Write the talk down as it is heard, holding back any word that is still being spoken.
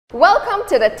Welcome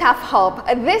to the TAF Hub.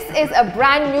 This is a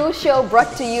brand new show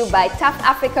brought to you by TAF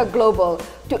Africa Global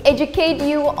to educate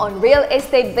you on real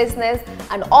estate business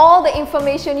and all the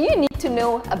information you need to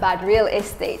know about real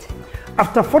estate.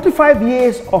 After 45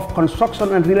 years of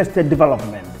construction and real estate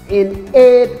development in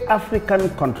 8 African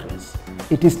countries,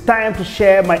 it is time to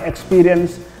share my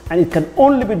experience, and it can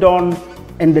only be done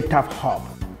in the TAF Hub.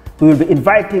 We will be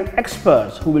inviting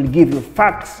experts who will give you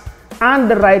facts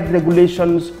and the right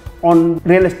regulations on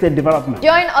real estate development.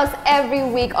 Join us every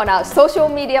week on our social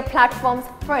media platforms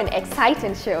for an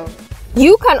exciting show.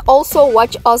 You can also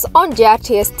watch us on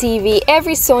JRTS TV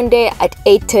every Sunday at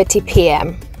 8:30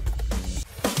 p.m.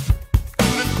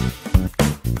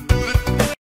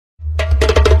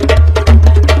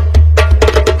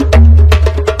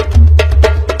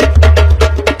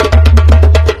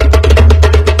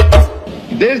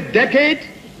 This decade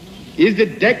is the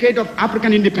decade of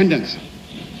African independence.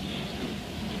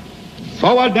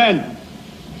 Forward then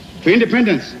to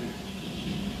independence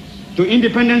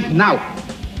now.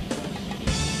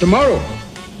 Tomorrow,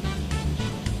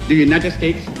 the United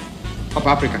States of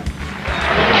Africa.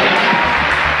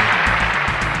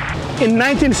 In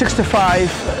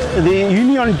 1965, the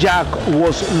Union Jack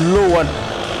was lowered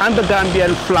and the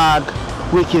Gambian flag,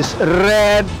 which is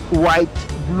red, white,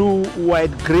 blue,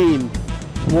 white, green,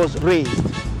 was raised.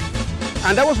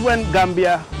 And that was when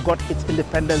Gambia got its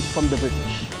independence from the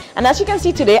British. And as you can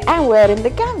see today, I'm wearing the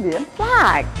Gambian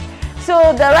flag.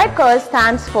 So the red color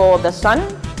stands for the sun,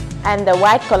 and the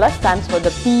white color stands for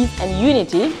the peace and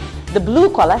unity. The blue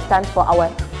color stands for our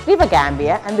River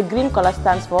Gambia, and the green color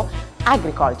stands for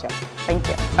agriculture. Thank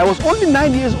you. I was only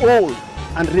 9 years old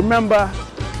and remember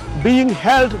being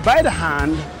held by the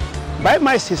hand by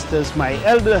my sisters, my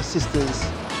elder sisters,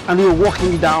 and we were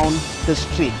walking down the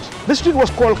street. The street was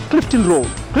called Clifton Road.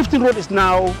 Clifton Road is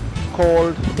now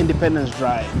called Independence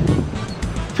Drive.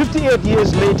 58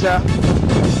 years later,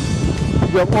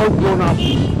 we have all grown up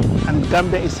and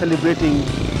Gambia is celebrating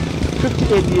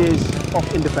 58 years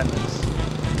of independence.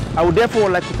 I would therefore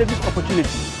like to take this opportunity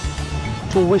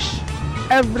to wish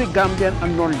every Gambian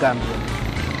and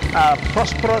non-Gambian a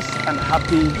prosperous and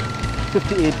happy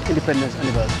 58th independence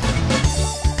anniversary.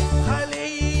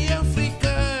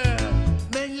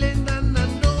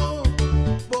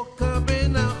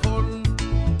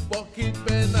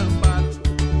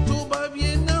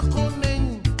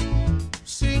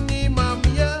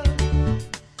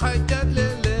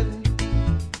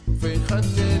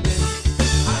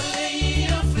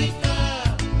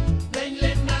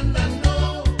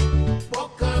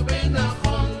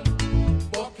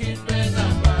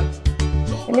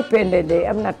 Independent Day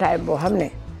am na time boo xam ne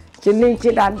ci liñ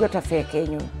ci daan jot a fekkee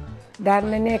ñun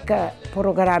daan na nekk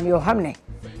programme yoo xam ne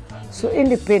su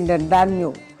independent daan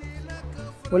ñëw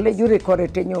wala juri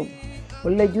Korité ñëw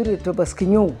wala juri Tabaski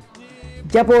ñëw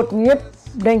jaboot ñëpp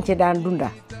dañ ci daan dunda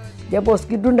jaboot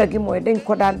gi dunda gi mooy dañ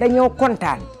ko daan dañoo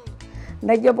kontaan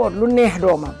ndax jaboot lu neex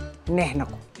doomam neex na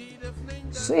ko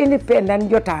su independent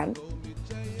jotaan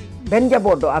benn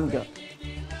jaboot do am jot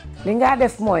li nga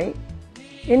def mooy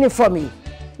uniforme yi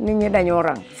nit ñi dañoo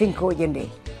rang fi nga ko jëndee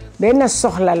benn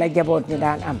soxla la jaboot ñi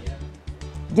daan am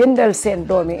jëndal seen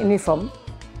doomi uniforme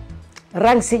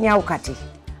rang si ñawkat yi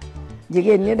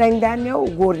jigéen ñi dañ daan ñëw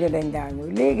góor ñi dañ daan ñëw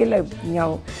léegi la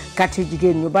ñaw kat yi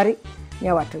jigéen ñu bari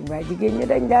ñawatuñ waaye jigéen ñi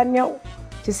dañ daan ñëw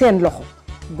ci seen loxo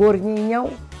góor ñi ñëw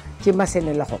ci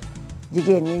machine loxo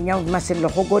jigéen ñi ñëw machine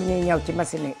loxo góor ñi ñëw ci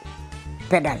machine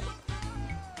pédal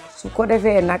su ko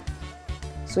defee nag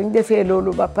suñ defee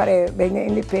loolu ba pare bañ ne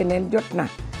independent jot na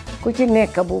ku ci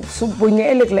nekk bu su buñ ne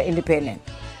ëllëg la independent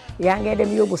yaa ngi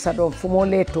dem yóbbu sa doom fu moo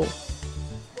leetoo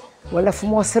wala fu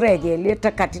moo sreejee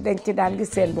leetakat yi dañ ci daan gis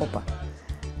seen boppa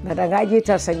na dangaa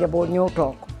jiital sa njaboot ñëw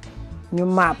toog ñu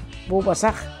maap booba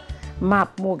sax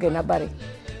maap moo gën a bari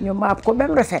ñu maap ko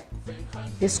même rafet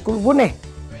school bu ne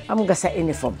am nga sa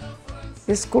uniforme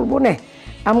school bu ne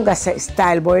am nga sa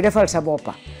style booy defal sa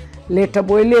boppa leeta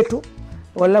booy leetu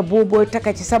wala booy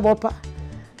taka ci sa boppa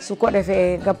su ko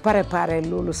defee nga préparé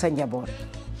loolu sa njaboot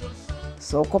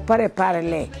soo ko préparé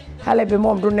lee xale bi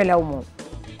moom du nelaw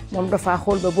moom dafa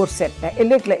xool ba bët set da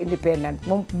ëllëg la independent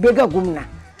moom bëggagum na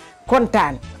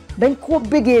kontaan dañ ko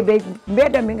bëggee ba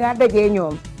mbedda mi nga dajee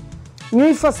ñoom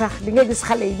ñuy fa sax di nga gis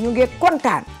xale yi ñu ngi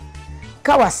kontaan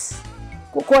kawas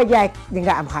ku ko jaay di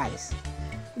nga am xaalis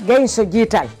gañ so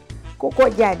jiital ku ko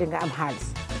jaay di nga am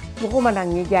xaalis waxuma nag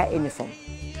ñi jaay uniforme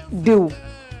diw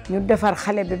ñu defar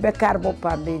xale bi bekkaar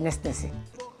boppam bi nes nesi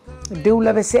diw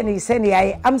la ba seen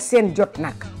yaay am seen jot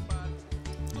nag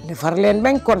defar leen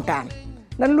bañ kontaan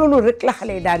nan loolu rek la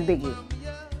xale yi daan bëggee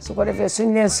su ko defee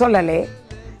suñ leen solalee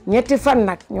ñetti fan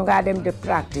nag ñu ngaa dem de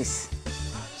practice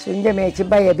suñ demee ci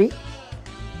baye bi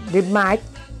di maaj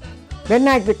ba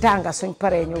naaj bi tànga suñ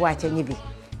paree ñu wàcce ñibbi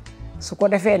su ko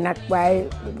defee nag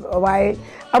waaye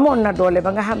amoon na doole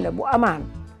ba nga xam ne bu amaan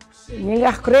ñi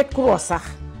nga Red Cross sax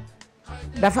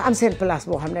dafa am seen place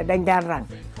boo xam ne dañ daan rang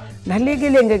ndax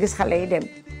léegi-léeg nga gis xale yi dem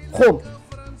xóom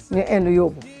ñu indi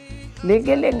yóbbu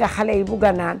léegi-léeg nga xale yi bugg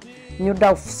a naan ñu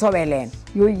daw sowe leen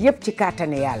yooyu yëpp ci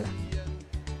kàttani yàlla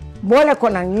boole ko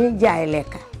nag ñiy jaay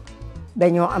lekk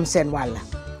dañoo am seen wàll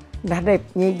ndax de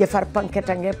ñiy defar panket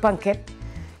a ngee panket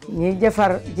ñiy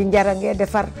defar jinjara ngee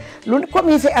defar lu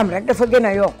comme yi fi am rek dafa gën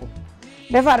a yokku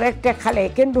defar rek teg xale yi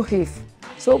kenn du xiif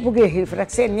soo buggee xiif rek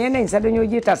seen ñeneen sax dañoo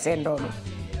jiital seen doom yi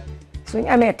suñ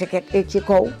amee ticket egg ci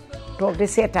kaw toog di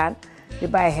seetaan di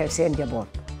bàyyi xel seen njaboot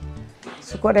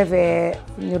su ko defee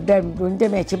ñu dem duñ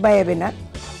demee ci baye bi nag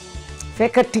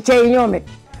fekk ticca yi ñoom it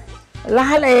la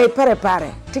xale yi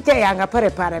préparé ticca yaa nga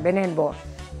préparé beneen boor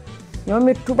ñoom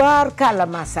it tubaar kàlla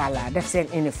macha allah def seen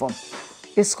uniforme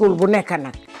school bu nekk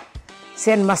nag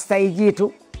seen masta yi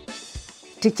jiitu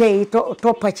ticca yi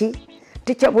toppa ci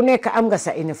ticca bu nekk am nga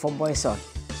sa uniforme booy sol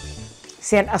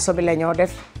seen aso bi la ñoo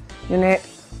def ñu ne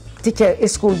ticca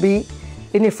school bi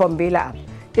uniforme bi la am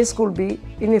school bi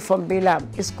uniforme bi la am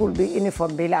school bi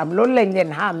uniforme bi la am loolu lañ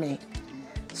leen xàmmee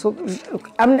su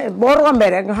am na boo rombee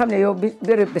rek nga xam ne yow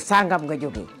béréb bi sàngam nga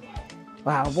jógee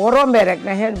waaw boo rombee rek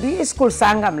na xel bi school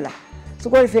sàngam la su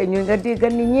ko defee ñu nga dégg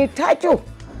ni ñi tàccu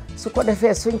su ko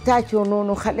defee suñ tàccoo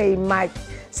noonu xale yi maaj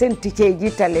seen ticca yi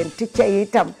jiitaleen ticca yi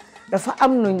itam dafa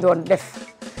am nuñ doon def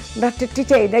ndaxte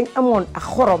ticca yi dañ amoon ak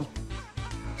xorom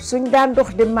suñ daan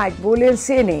dox di maaj boo leen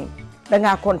séenee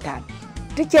dangaa kontaan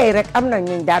ticca yi rek am na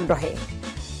ñuñ daan doxee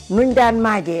nuñ daan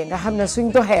maajee nga xam ne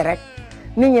suñ doxee rek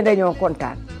nit ñi dañoo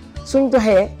kontaan suñ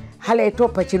doxee xale yi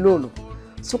toppa ci loolu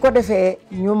su ko defee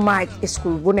ñu maaj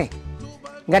school bu ne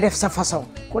nga def sa façon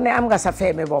ku ne am nga sa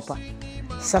feeme boppa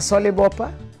sa soli boppa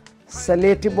sa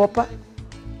leeti boppa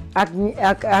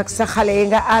ak sa xale yi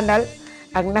nga àndal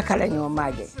ak naka la ñoo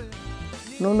maaje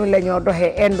noonu la ñoo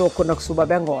doxee indoo ko nag suba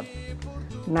ba ngoon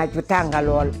naaj bi tànga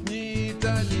lool.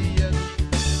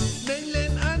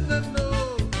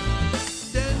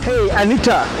 Hey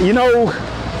Anita, you know,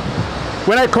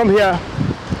 when I come here,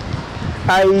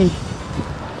 I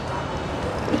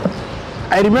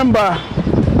remember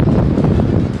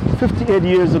 58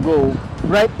 years ago,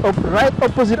 right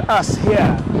opposite us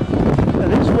here.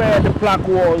 This is where the plaque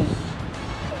was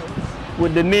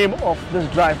with the name of this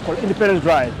drive called Independence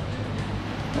Drive.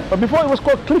 But before it was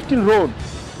called Clifton Road.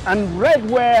 And right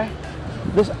where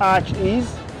this arch is,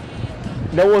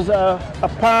 there was a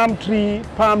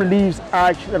palm leaves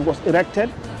arch that was erected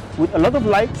with a lot of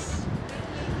lights,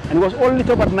 and it was all lit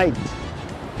up at night.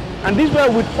 And these were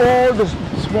with all the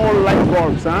small light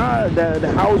bulbs,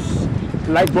 the house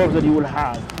light bulbs that you will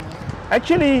have.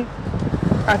 Actually,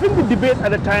 I think the debate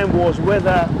at the time was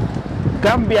whether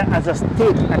Gambia as a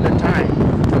state at the time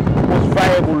was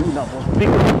viable enough, was big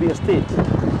enough to be a state.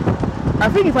 I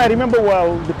think if I remember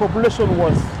well, the population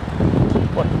was,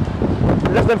 what,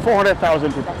 less than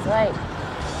 400,000 people. That's right.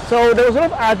 So there was a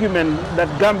lot of argument that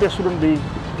Gambia shouldn't be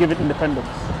given independence.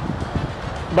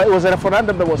 But it was a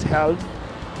referendum that was held,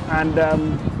 and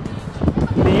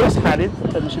the yes had it,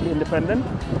 that we should be independent.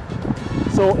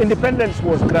 So independence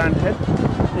was granted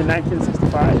in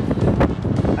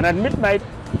 1965, and at midnight,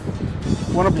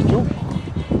 one of the Duke,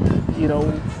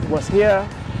 was here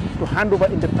to hand over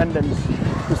independence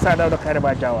to Sadauda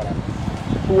Kairaba Jawara,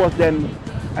 who was then,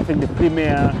 I think, the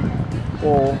premier,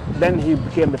 or then he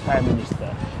became the prime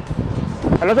minister.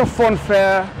 A lot of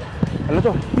fanfare, a lot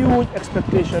of huge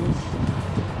expectations.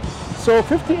 So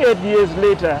 58 years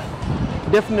later,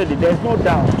 definitely there's no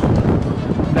doubt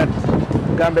that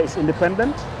Gambia is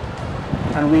independent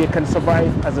and we can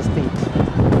survive as a state.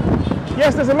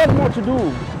 Yes, there's a lot more to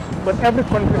do, but every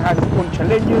country has its own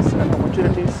challenges and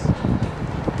opportunities.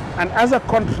 And as a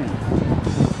country,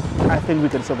 I think we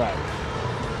can survive.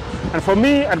 And for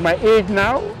me, at my age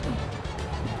now,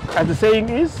 as the saying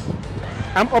is,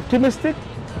 I'm optimistic,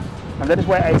 and that is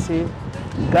why I say,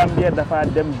 Gambia dafa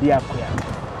dem diakuya.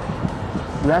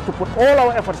 We have to put all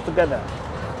our efforts together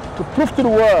to prove to the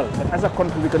world that as a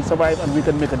country we can survive and we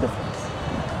can make a difference.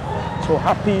 So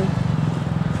happy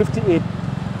 58th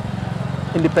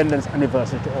independence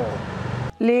anniversary to all.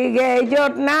 Liggéey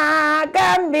jot na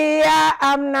Gambia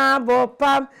amna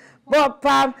boppam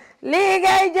boppam.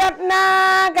 Liggéey jot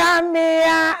na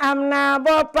Gambia amna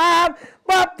boppam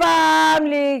boppam.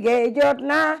 Liggéey jot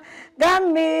na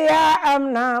Gambia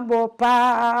amna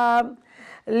boppam.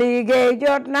 Liggéey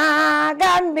jot na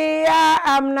Gambia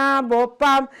amna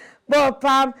boppam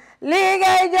boppam.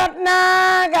 Liggéey jot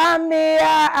na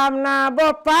Gambia amna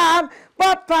boppam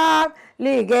boppam.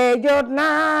 liggéey jot na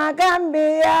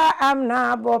Gambia am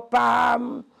na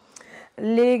boppam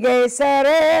liggéey sa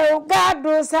réew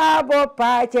gàddu sa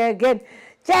boppa ca gën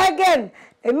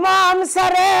moom sa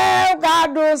réew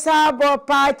gàddu sa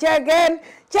boppa ca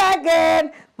gën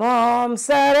moom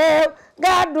sa réew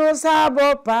gàddu sa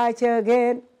boppa ca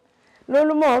gën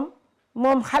loolu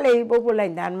moom xale yi boobu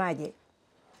lañ daan maaje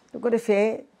du ko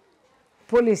defee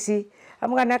police yi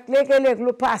xam nga nag léeg-léeg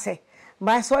lu passé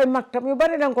mbaa sooy mag tam yu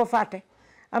bari danga ko fàtte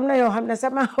am na yoo xam ne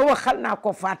sama waxal naa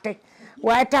ko fàtte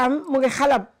waaye tam mu ngi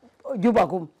xalab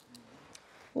jubagum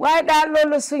waaye daal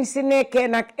loolu suñ si nekkee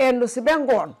nag endu si ba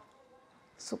ngoon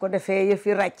su ko defee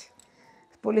yëfi raj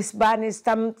police baani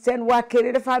tam seen waa kër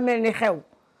yi dafa mel ni xew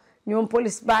ñoom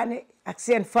police baani ak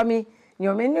seen famille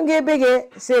ñoom it ñu ngi bëggee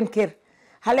seen kër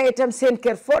xale itam seen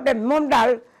kër foo dem moom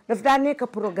daal daf daan nekk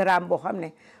programme boo xam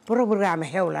ne programme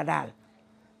xew la daal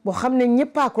boo xam ne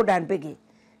ñëppaa ko daan bëggee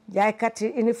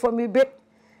jaaykati uniforme yi bëgg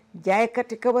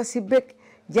jaaykati kawas yi bëgg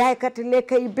jaaykati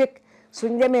lekka yi bëgg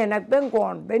suñ demee nag ba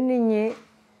ngoon ba nit ñi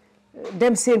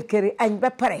dem seen kër yi añ ba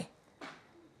pare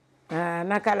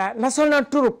naka la national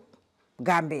troupe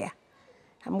Gambia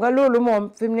xam nga loolu moom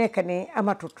fi mu nekk nii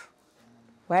amatut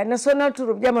waaye national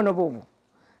troupe jamono boobu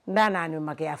ndaanaan yu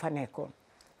mag yaa fa nekkoon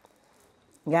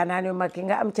ndaanaan yu mag yi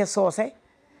nga am ca soose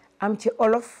am ci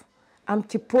olof am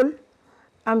ci pël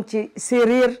am ci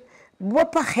séeréer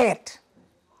boppa xeet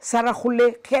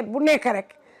saraxule xeet bu nekk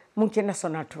rek mu ngi ci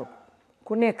national troupe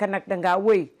ku nekk nag dangaa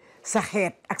wëy sa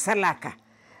xeet ak sa làkka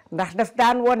ndax daf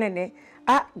daan wone ne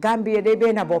Gambia day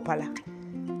benn boppa la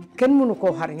kenn mënu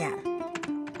koo xar ñaar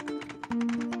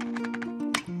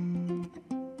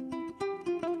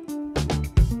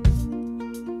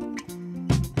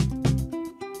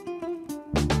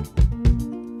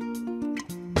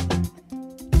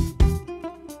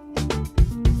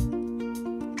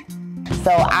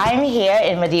So I'm here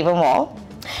in Medieval Mall.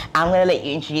 I'm going to let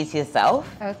you introduce yourself.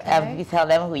 Okay. You tell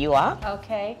them who you are.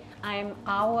 Okay. I'm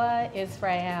Awa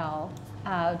Israel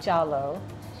Jallo,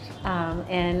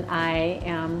 and I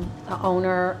am the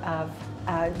owner of,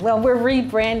 well, we're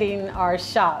rebranding our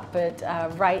shop, but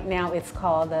right now it's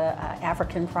called the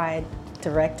African Pride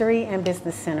Directory and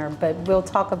Business Center, but we'll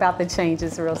talk about the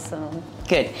changes real soon.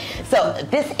 Good. So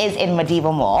this is in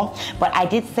Medieval Mall, but I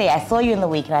did say, I saw you in the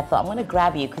week and I thought I'm going to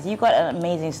grab you because you've got an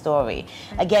amazing story.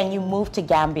 Again, you moved to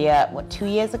Gambia, what, 2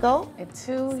 years ago?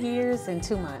 2 years and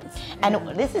 2 months. And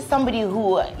this is somebody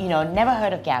who, you know, never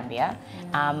heard of Gambia.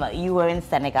 You were in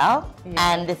Senegal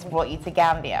and this brought you to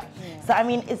Gambia. So, I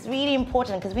mean, it's really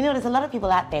important because we know there's a lot of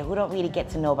people out there who don't really get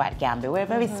to know about Gambia. We're a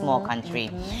very small country.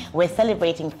 We're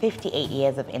celebrating 58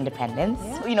 years of independence.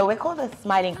 You know, we're called the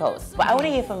Smiling Coast. But I want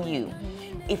to hear from you.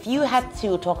 If you had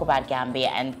to talk about Gambia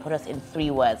and put us in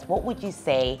 3 words, what would you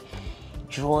say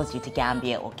draws you to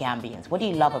Gambia or Gambians? What do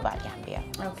you love about Gambia?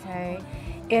 Okay,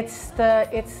 it's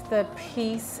the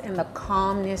peace and the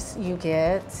calmness you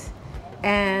get,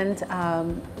 and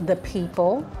the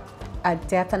people,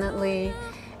 definitely.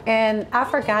 And I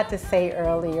forgot to say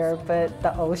earlier, but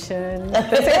the ocean.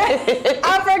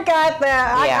 I forgot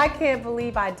that. Yeah. I can't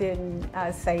believe I didn't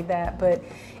say that, but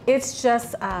it's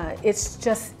just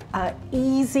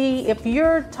easy. If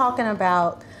you're talking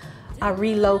about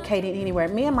relocating anywhere,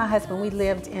 me and my husband, we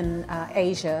lived in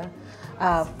Asia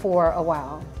for a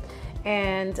while,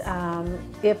 and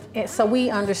so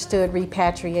we understood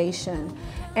repatriation,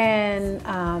 and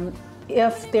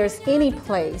if there's any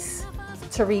place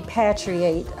to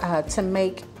repatriate to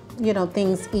make, you know,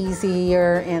 things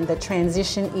easier and the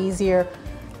transition easier,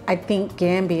 I think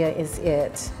Gambia is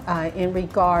it. In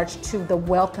regards to the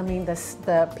welcoming,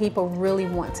 the people really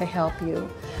want to help you.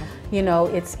 You know,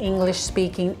 it's English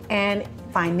speaking, and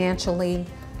financially,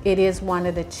 it is one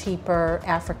of the cheaper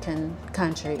African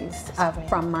countries,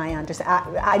 from my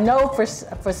understanding. I know for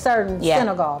certain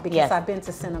Senegal, because I've been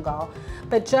to Senegal.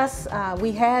 But just,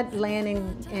 we had land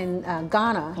in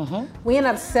Ghana. We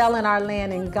ended up selling our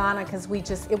land in Ghana because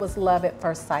it was love at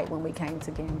first sight when we came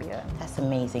to Gambia. That's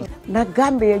amazing. Na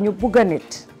Gambia ñu bugga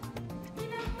nit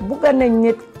bugga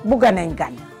nañ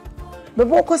gan ba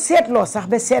boo ko seetloo sax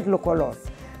ba seetlu ko lool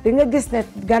di nga gis ne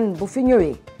gan bu fi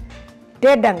ñëwee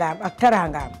teddangaam ak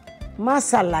taraangaam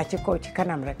masàllaa ci kaw ci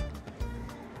kanam rek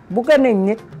bugga nañ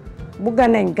nit bugga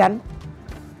nañ gan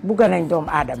bugga nañ doomu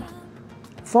aadama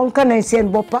fonka nañ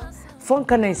seen boppa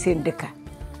fonka nañ seen dëkka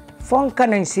fonka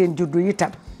nañ seen juddu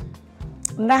itam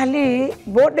ndax lii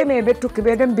boo demee ba tukki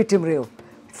ba dem bitim réew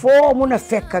foo mun a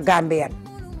fekk Gambian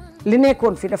li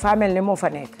nekkoon fi dafa mel ne moo fa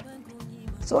nekk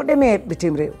soo demee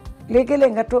bitim réew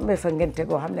léegi-léeg nga tombee fa ngente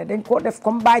goo xam ne dañ koo def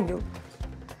comme Banjul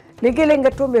léegi-léeg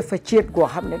nga tombee fa ceet goo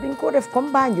xam ne dañ koo def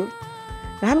comme Banjul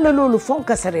nga xam ne loolu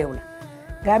fonka sa réew la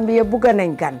Gambia bugga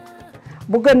nañ gan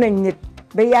bugga nañ nit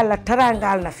ba yàlla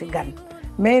tarangal na fi gan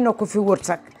may na ko fi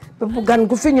wërsëg ba bu gan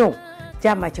gu fi ñëw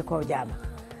jaama ci kaw jaama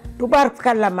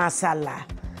tubaarkalla masha Allah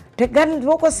te gan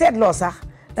boo ko seetloo sax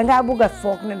dangaa bugga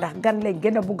foog ne ndax gan lañ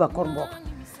gën a bugga kon mbokk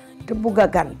te bugga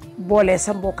gan boole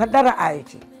sa mbokk dara aayu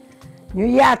ci ñu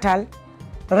yaatal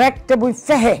rek te buñ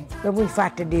fexe ba buñ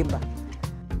fàtte démba.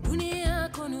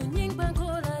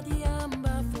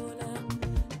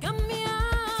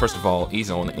 First of all,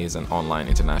 eZone is an online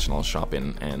international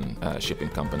shopping and shipping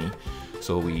company.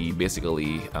 So we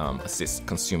basically assist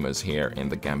consumers here in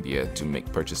the Gambia to make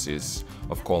purchases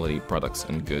of quality products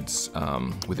and goods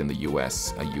within the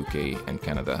US, UK, and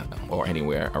Canada, or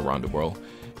anywhere around the world.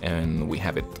 And we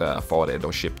have it forwarded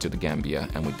or shipped to the Gambia,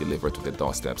 and we deliver to the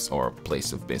doorsteps or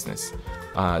place of business.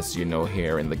 As you know,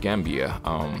 here in the Gambia,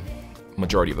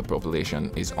 majority of the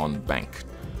population is unbanked.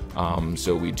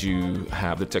 So we do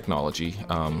have the technology,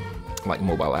 like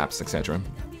mobile apps, etc.,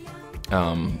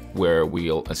 where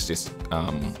we'll assist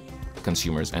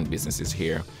consumers and businesses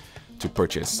here to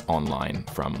purchase online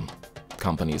from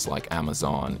companies like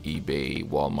Amazon, eBay,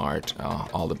 Walmart,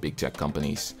 all the big tech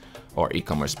companies or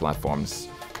e-commerce platforms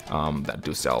that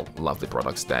do sell lovely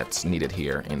products that's needed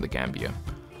here in the Gambia.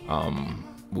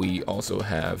 We also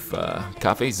have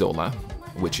Cafe Zola,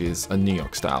 which is a New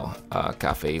York style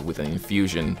cafe with an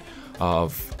infusion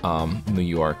of New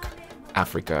York,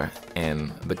 Africa,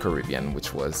 and the Caribbean,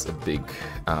 which was a big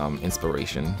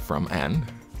inspiration from Anne.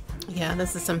 Yeah,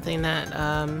 this is something that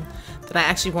that I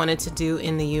actually wanted to do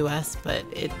in the U.S., but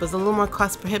it was a little more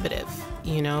cost prohibitive,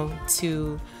 you know,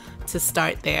 to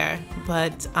start there.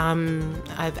 But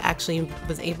I've actually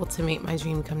was able to make my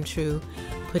dream come true,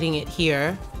 putting it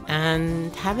here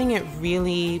and having it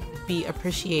really be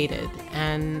appreciated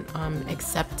and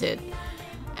accepted.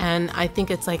 And I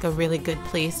think it's like a really good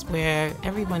place where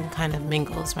everyone kind of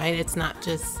mingles, right? It's not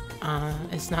just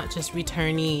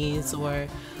returnees or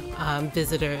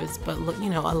visitors, but you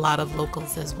know, a lot of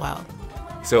locals as well.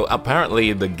 So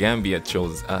apparently the Gambia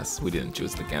chose us. We didn't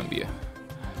choose the Gambia.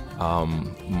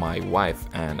 My wife,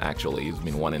 Anne, actually has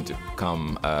been wanting to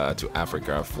come to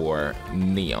Africa for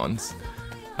neons,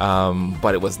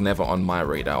 but it was never on my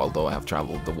radar, although I have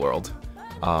traveled the world.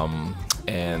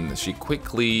 And she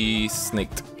quickly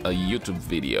sneaked a YouTube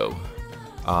video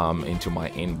into my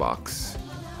inbox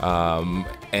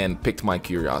and piqued my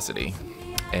curiosity,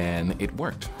 and it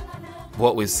worked.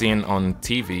 What we've seen on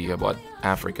TV about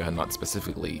Africa, not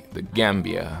specifically the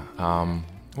Gambia,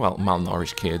 well,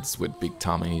 malnourished kids with big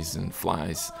tummies and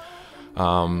flies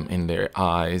in their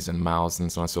eyes and mouths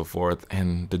and so on and so forth,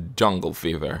 and the jungle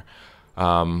fever.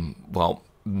 Well,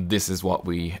 this is what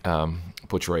we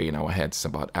portray in our heads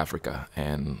about Africa.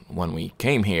 And when we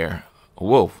came here,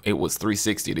 whoa, it was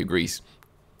 360 degrees,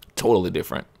 totally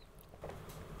different.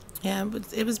 Yeah,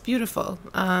 it was beautiful.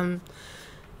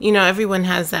 You know, everyone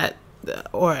has that,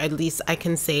 or at least I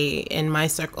can say in my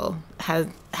circle,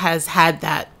 has had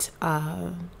that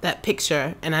that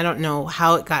picture, and I don't know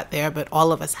how it got there, but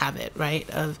all of us have it, right?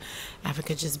 Of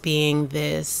Africa just being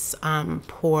this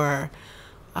poor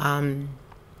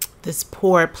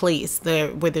place there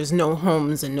where there's no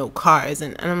homes and no cars,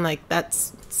 and I'm like,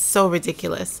 that's so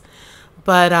ridiculous.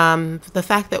 But the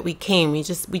fact that we came, we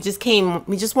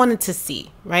just wanted to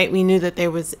see, right? We knew that it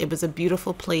was a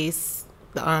beautiful place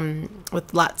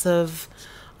with lots of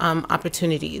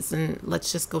opportunities, and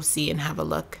let's just go see and have a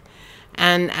look.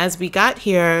 And as we got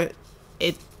here,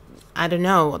 I don't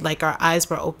know, like our eyes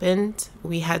were opened.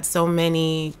 We had so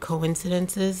many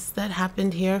coincidences that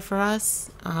happened here for us.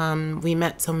 We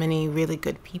met so many really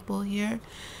good people here.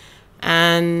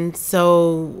 And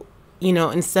so, you know,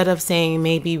 instead of saying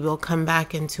maybe we'll come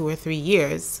back in 2 or 3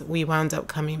 years, we wound up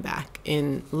coming back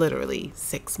in literally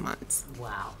 6 months.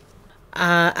 Wow.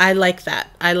 I like that.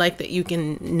 I like that you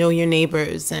can know your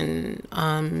neighbors,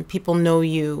 and people know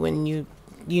you, and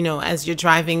you know, as you're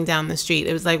driving down the street.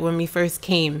 It was like when we first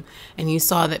came and you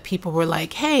saw that people were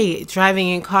like, hey, driving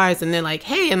in cars, and they're like,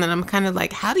 hey, and then I'm kind of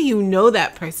like, how do you know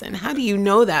that person? How do you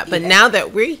know that? But now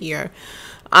that we're here,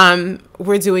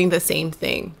 we're doing the same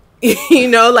thing. You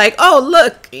know, like, oh,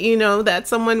 look, you know, that's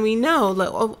someone we know.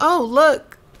 Like, oh,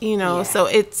 look, you know, so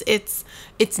it's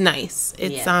nice.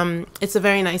 It's a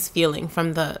very nice feeling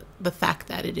from the fact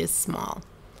that it is small,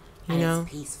 you know,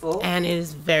 it's peaceful. And it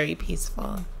is very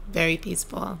peaceful. Very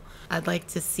peaceful. I'd like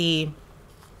to see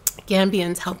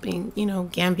Gambians helping, you know,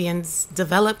 Gambians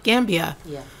develop Gambia,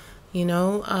 you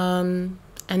know,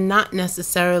 and not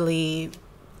necessarily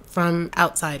from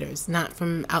outsiders, not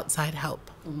from outside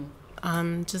help.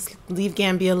 Just leave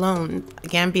Gambia alone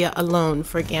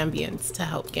for Gambians to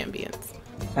help Gambians.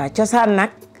 Cosaan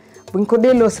nag buñ ko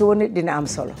delloo si woon dina am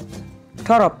solo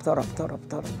torop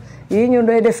yi ñu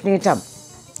doy def ni tam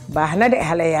baax na de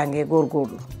xale yaa ngi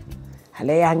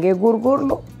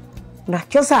góorgóorlu ndax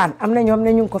cosaan am na ñoom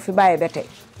ne ñu ngi ko fi bàyyi ba tey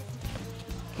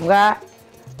nga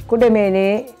ku demee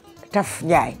ne Taf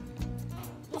Njaay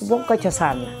ku fonk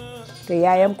cosaan la te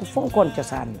yaayam ku fonkoon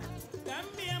cosaan la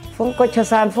fonk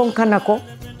cosaan fonk na ko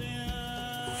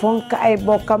fonk ay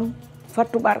bokkam fa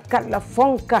tubarkalla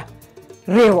fonk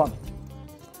réewam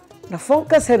ndax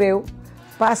fonk sa réew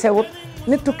paase wut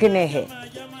ni tukki neexee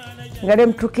nga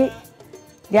dem tukki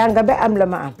jàng ba am la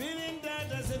ma am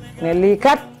ne lii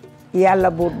kat yàlla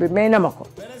buur bi may na ma ko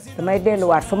damay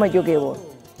delluwaat fa ma jógee woon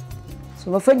su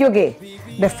ma fa jógee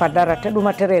def fa dara te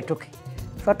duma teree tukki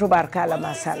fa tubarkalla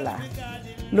masha Allah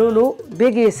loolu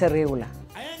bégee sa réew la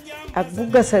ak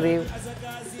bugga sa réew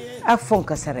ak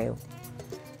fonk sa réew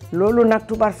loolu nag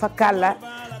tubar fa kàlla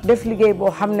def liggéey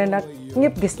boo xam ne nag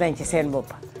ñëpp gis nañ ci seen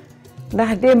bopp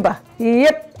ndax démba yii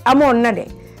yëpp amoon na de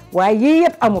waaye yii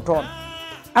yëpp amutoon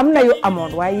am na yu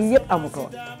amoon waaye yii yëpp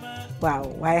amutoon waaw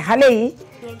waaye xale yi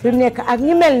fi mu nekk ak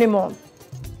ñi mel ni moom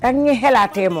ak ñi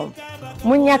xelaatee moom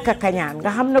mu ñàkk a kañaan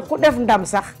nga xam ne ku def ndam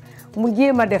sax mu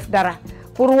jéem a def dara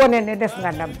pour wane ne def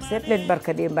nga ndam seet leen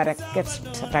barka démba rek ket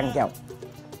sa tàng jaw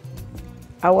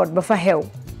awoot ba fa xew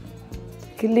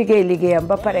ki liggéeyam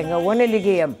ba pare nga wane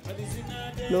liggéeyam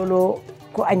loolu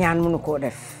ku añaan mënu koo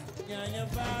def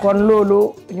kon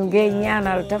loolu ñu ngi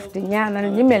ñaanal Taf te ñaanal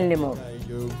ñi mel ni moom.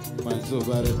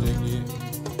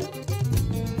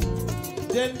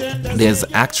 There's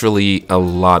actually a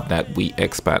lot that we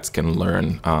expats can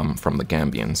learn from the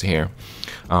Gambians here,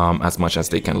 as much as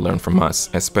they can learn from us,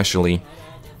 especially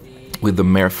with the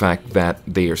mere fact that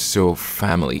they are so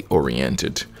family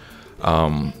oriented.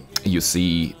 You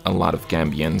see a lot of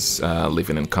Gambians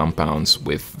living in compounds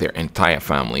with their entire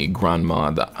family,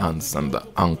 grandma, the aunts and the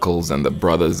uncles and the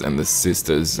brothers and the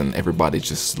sisters, and everybody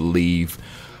just live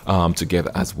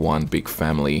together as one big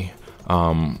family.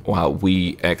 While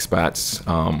we expats,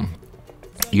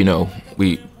 you know,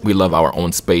 we love our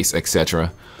own space,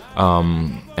 etc.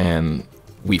 And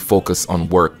we focus on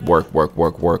work,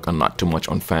 and not too much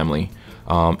on family.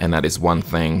 And that is one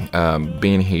thing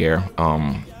being here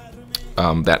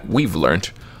that we've learned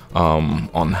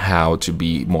on how to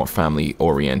be more family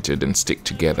oriented and stick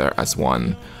together as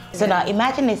one. So now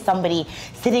imagine there's somebody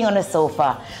sitting on a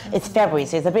sofa. It's February,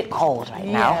 so it's a bit cold right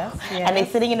now. Yes. And they're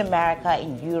sitting in America,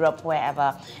 in Europe,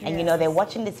 wherever. And you know, they're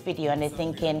watching this video and they're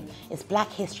thinking, it's Black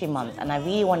History Month and I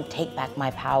really want to take back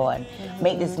my power and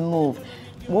make this move.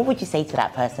 What would you say to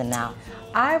that person now?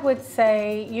 I would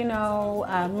say, you know,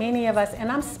 many of us,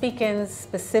 and I'm speaking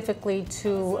specifically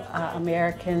to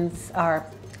Americans or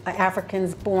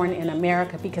Africans born in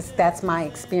America because that's my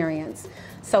experience.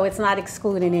 So it's not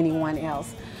excluding anyone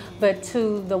else. But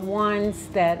to the ones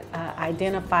that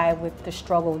identify with the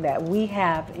struggle that we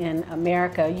have in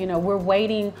America, you know, we're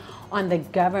waiting on the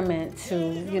government to,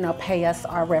 you know, pay us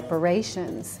our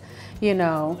reparations, you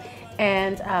know.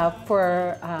 And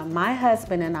for my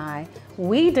husband and I,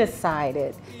 we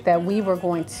decided that we were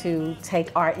going to take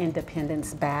our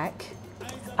independence back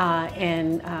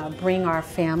and bring our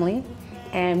family,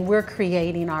 and we're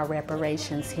creating our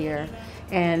reparations here.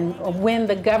 And when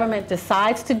the government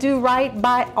decides to do right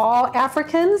by all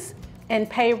Africans and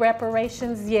pay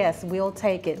reparations, yes, we'll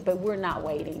take it, but we're not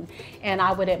waiting. And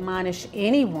I would admonish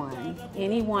anyone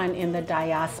in the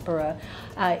diaspora,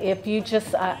 if you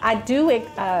just, I do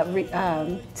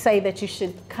say that you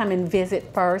should come and visit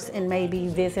first and maybe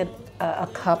visit a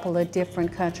couple of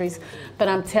different countries. But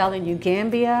I'm telling you,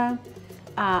 Gambia,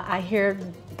 I hear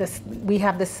we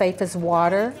have the safest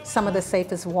water, some of the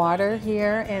safest water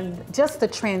here, and just the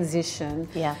transition,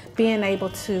 being able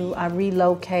to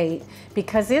relocate,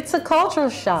 because it's a cultural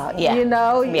shock, you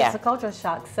know, it's a cultural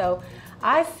shock. So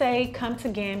I say come to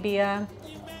Gambia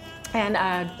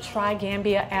and try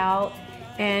Gambia out,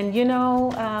 and you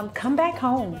know, come back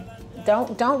home.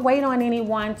 Don't wait on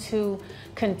anyone to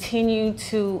continue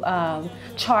to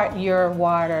chart your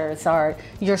waters or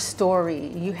your story.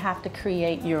 You have to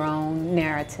create your own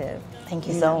narrative. Thank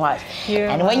you so much.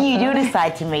 And when you do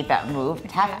decide to make that move,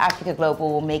 TAF Africa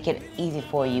Global will make it easy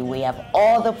for you. We have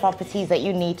all the properties that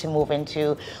you need to move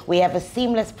into. We have a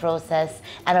seamless process.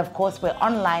 And of course, we're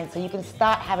online, so you can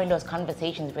start having those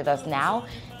conversations with us now.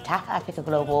 TAF Africa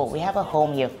Global, we have a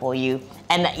home here for you.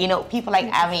 And you know, people like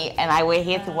Ami and I, we're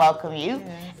here to welcome you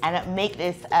and make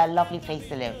this a lovely place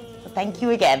to live. So thank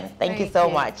you again. Thank you so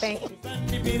much. Thank you.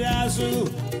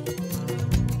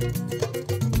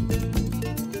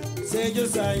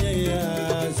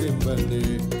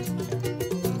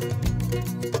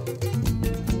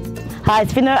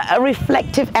 It's been a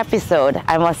reflective episode,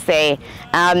 I must say.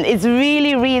 It's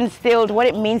really reinstilled what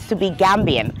it means to be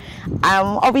Gambian.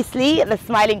 Obviously, the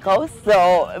smiling coast,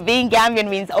 so being Gambian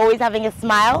means always having a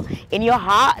smile in your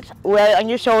heart, wear it on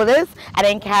your shoulders, and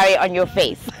then carry it on your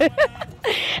face.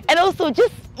 And also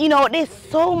just, you know, there's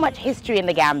so much history in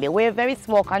the Gambia. We're a very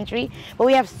small country, but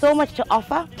we have so much to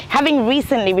offer. Having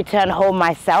recently returned home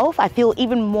myself, I feel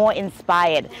even more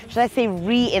inspired. Should I say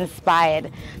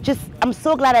re-inspired? I'm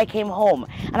so glad I came home.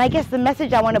 And I guess the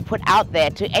message I want to put out there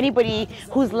to anybody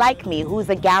who's like me, who's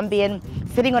a Gambian,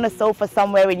 sitting on a sofa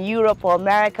somewhere in Europe or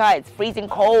America, it's freezing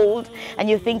cold, and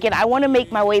you're thinking, I want to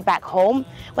make my way back home.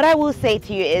 What I will say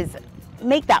to you is,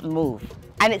 make that move.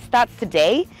 And it starts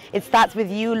today. It starts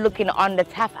with you looking on the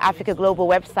TAF Africa Global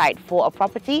website for a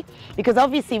property, because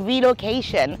obviously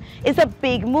relocation is a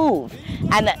big move.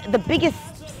 And the biggest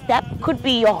step could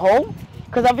be your home,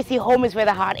 because obviously home is where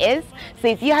the heart is. So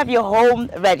if you have your home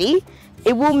ready,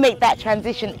 it will make that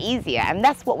transition easier. And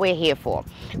that's what we're here for.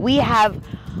 We have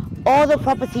all the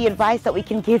property advice that we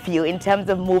can give you in terms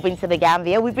of moving to the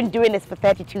Gambia. We've been doing this for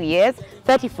 32 years,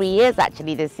 33 years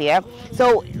actually this year.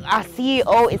 So our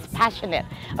CEO is passionate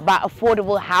about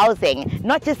affordable housing,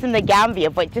 not just in the Gambia,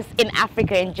 but just in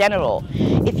Africa in general.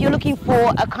 If you're looking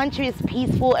for a country that's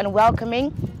peaceful and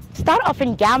welcoming, start off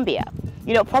in Gambia.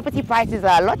 You know, property prices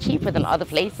are a lot cheaper than other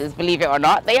places, believe it or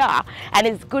not, they are. And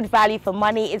it's good value for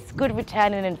money, it's good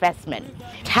return on investment.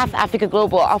 TAF Africa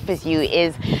Global offers you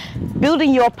is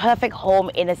building your perfect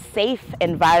home in a safe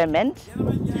environment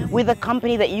with a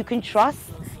company that you can trust.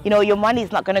 You know, your money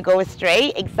is not going to go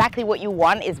astray. Exactly what you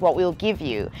want is what we'll give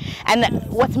you. And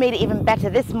what's made it even better,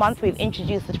 this month we've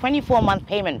introduced a 24-month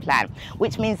payment plan,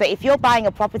 which means that if you're buying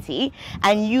a property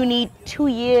and you need 2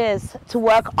 years to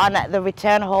work on the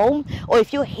return home, or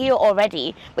if you're here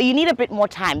already, but you need a bit more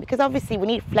time, because obviously we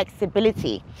need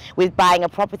flexibility with buying a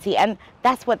property, and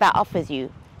that's what that offers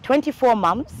you. 24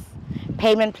 months.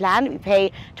 Payment plan, we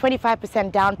pay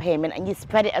 25% down payment and you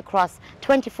spread it across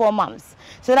 24 months.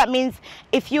 So that means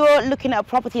if you're looking at a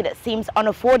property that seems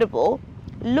unaffordable,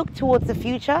 look towards the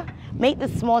future, make the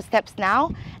small steps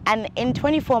now, and in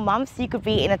 24 months you could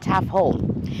be in a TAF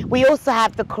home. We also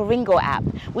have the Coringo app,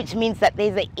 which means that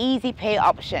there's an easy pay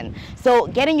option. So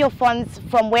getting your funds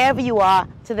from wherever you are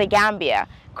to the Gambia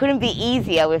couldn't be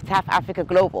easier with TAF Africa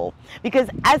Global, because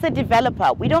as a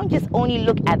developer, we don't just only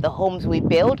look at the homes we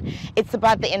build, it's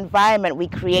about the environment we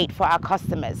create for our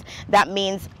customers. That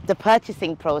means the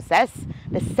purchasing process,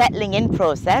 the settling in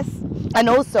process, and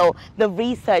also the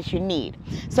research you need.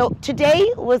 So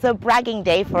today was a bragging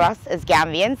day for us as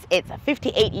Gambians. It's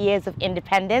 58 years of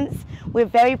independence. We're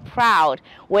very proud.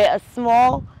 We're a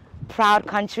small, proud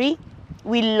country.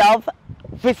 We love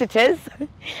visitors,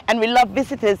 and we love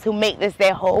visitors who make this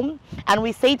their home. And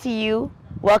we say to you,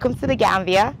 welcome to the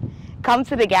Gambia, come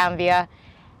to the Gambia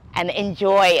and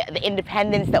enjoy the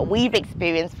independence that we've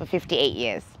experienced for 58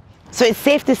 years. So it's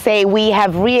safe to say we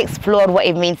have re-explored what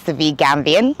it means to be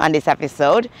Gambian on this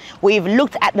episode. We've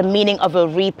looked at the meaning of a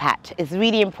repat. It's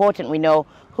really important we know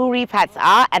who repats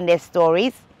are and their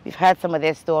stories. We've heard some of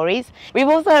their stories. We've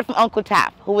also heard from Uncle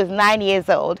Taf, who was 9 years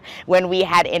old when we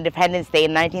had Independence Day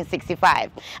in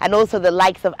 1965. And also the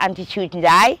likes of Aji Chuch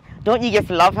Njie. Don't you just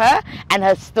love her? And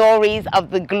her stories of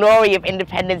the glory of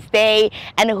Independence Day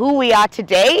and who we are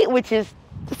today, which is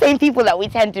the same people that we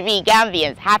tend to be,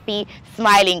 Gambians, happy,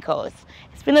 smiling coast.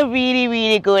 It's been a really,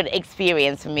 really good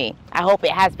experience for me. I hope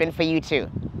it has been for you too.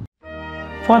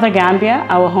 For the Gambia,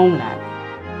 our homeland.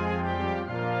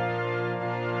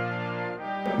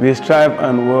 We strive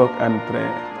and work and pray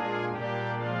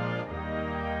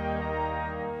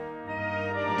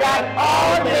that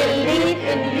all may live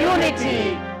in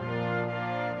unity,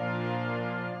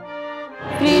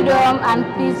 freedom and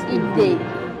peace each day.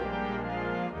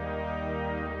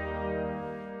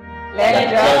 Let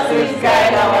justice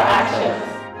guide our actions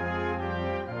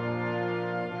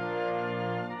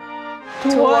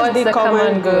towards the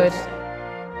common good.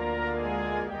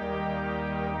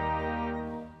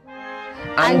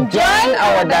 And join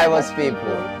our diverse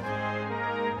people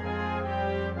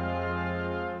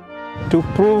to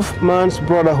prove man's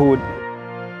brotherhood.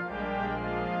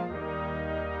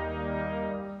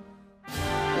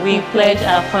 We pledge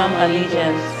our firm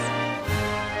allegiance.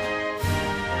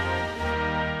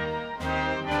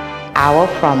 Our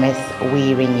promise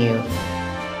we renew.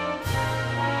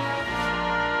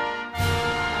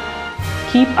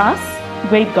 Keep us,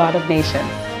 great God of nations.